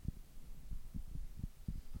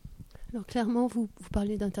Alors clairement, vous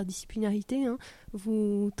parlez d'interdisciplinarité, hein.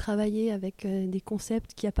 Vous travaillez avec des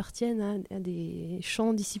concepts qui appartiennent à des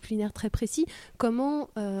champs disciplinaires très précis. Comment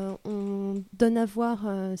on donne à voir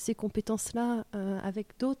ces compétences-là avec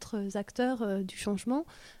d'autres acteurs du changement?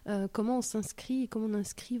 Comment on s'inscrit et comment on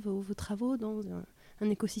inscrit vos travaux dans un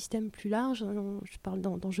écosystème plus large? Je parle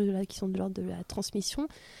d'enjeux là qui sont de l'ordre de la transmission.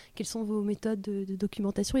 Quelles sont vos méthodes de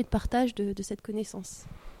documentation et de partage de cette connaissance?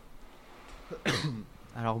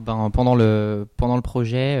 Alors pendant le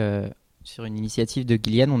projet, sur une initiative de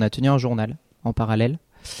Gillian, on a tenu un journal en parallèle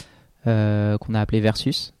qu'on a appelé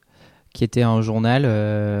Versus, qui était un journal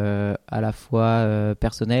à la fois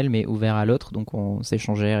personnel mais ouvert à l'autre, donc on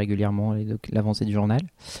s'échangeait régulièrement l'avancée du journal,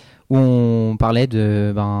 où on parlait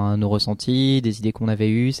de nos ressentis, des idées qu'on avait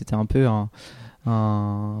eues. C'était un peu un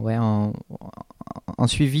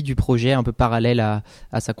suivi du projet un peu parallèle à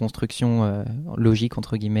sa construction logique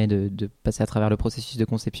entre guillemets de passer à travers le processus de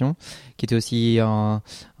conception, qui était aussi un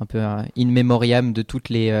peu un in memoriam de toutes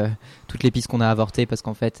les pistes qu'on a avortées parce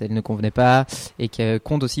qu'en fait elles ne convenaient pas, et qui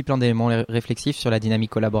compte aussi plein d'éléments réflexifs sur la dynamique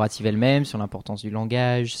collaborative elle-même, sur l'importance du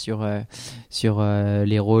langage, sur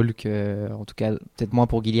les rôles que, en tout cas peut-être moins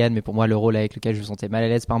pour Gillian, mais pour moi le rôle avec lequel je me sentais mal à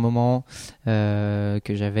l'aise par moment, que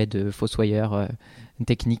j'avais de fossoyeur,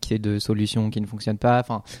 technique de solution qui ne fonctionne pas,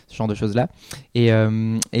 enfin ce genre de choses là,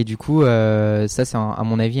 et du coup ça c'est à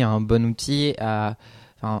mon avis un bon outil,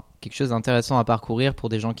 quelque chose d'intéressant à parcourir pour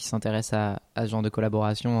des gens qui s'intéressent à ce genre de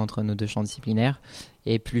collaboration entre nos deux champs disciplinaires,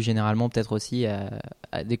 et plus généralement peut-être aussi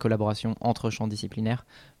à des collaborations entre champs disciplinaires,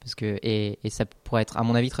 parce que et ça pourrait être à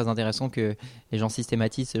mon avis très intéressant que les gens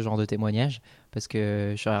systématisent ce genre de témoignages, parce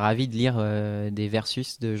que je serais ravi de lire des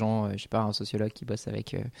versus de gens, je sais pas, un sociologue qui bosse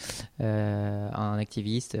avec un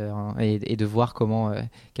activiste, et de voir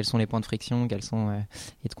quels sont les points de friction,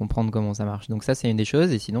 et de comprendre comment ça marche. Donc ça c'est une des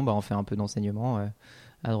choses, et sinon on fait un peu d'enseignement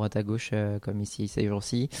à droite à gauche, comme ici ces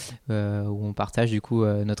jours-ci, où on partage du coup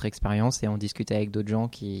notre expérience, et on discute avec d'autres gens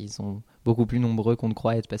qui sont beaucoup plus nombreux qu'on ne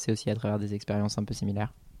croit être passés aussi à travers des expériences un peu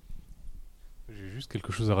similaires. J'ai juste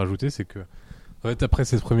quelque chose à rajouter, c'est que en fait, après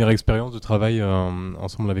cette première expérience de travail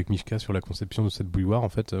ensemble avec Mishka sur la conception de cette bouilloire, en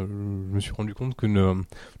fait, je me suis rendu compte que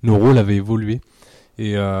nos rôles avaient évolué,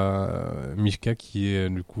 et Mishka, qui est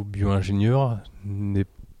du coup bio-ingénieur, n'est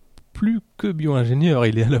plus que bio-ingénieur,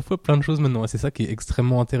 il est à la fois plein de choses maintenant, et c'est ça qui est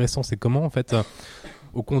extrêmement intéressant, c'est comment en fait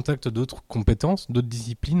au contact d'autres compétences, d'autres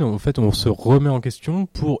disciplines, en fait on se remet en question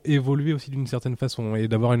pour évoluer aussi d'une certaine façon, et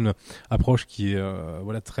d'avoir une approche qui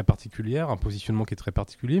est très particulière, un positionnement qui est très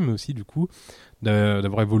particulier, mais aussi du coup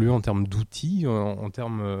d'avoir évolué en termes d'outils, en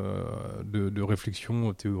termes de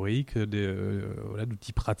réflexion théorique,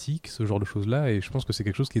 d'outils pratiques, ce genre de choses-là, et je pense que c'est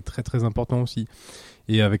quelque chose qui est très très important aussi,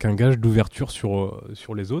 et avec un gage d'ouverture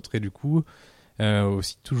sur les autres, et du coup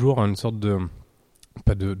aussi toujours une sorte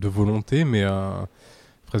pas de volonté, mais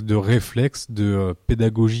presque de réflexe, de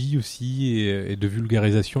pédagogie aussi, et de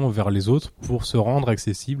vulgarisation vers les autres pour se rendre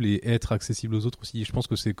accessible et être accessible aux autres aussi. Et je pense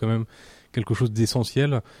que c'est quand même quelque chose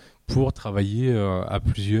d'essentiel pour travailler à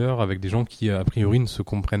plusieurs avec des gens qui a priori ne se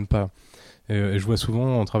comprennent pas. Et je vois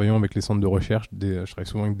souvent en travaillant avec les centres de recherche, je travaille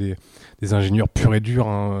souvent avec des ingénieurs purs et durs,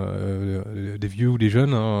 des vieux ou des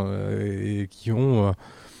jeunes, et qui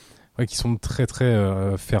sont très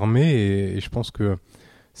très fermés, et je pense que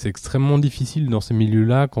c'est extrêmement difficile dans ces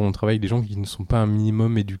milieux-là quand on travaille avec des gens qui ne sont pas un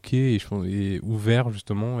minimum éduqués et ouverts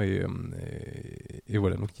justement, et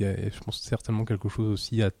voilà, donc il y a, je pense, certainement quelque chose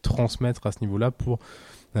aussi à transmettre à ce niveau-là pour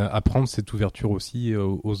apprendre cette ouverture aussi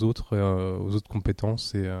aux autres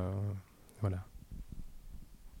compétences, et voilà.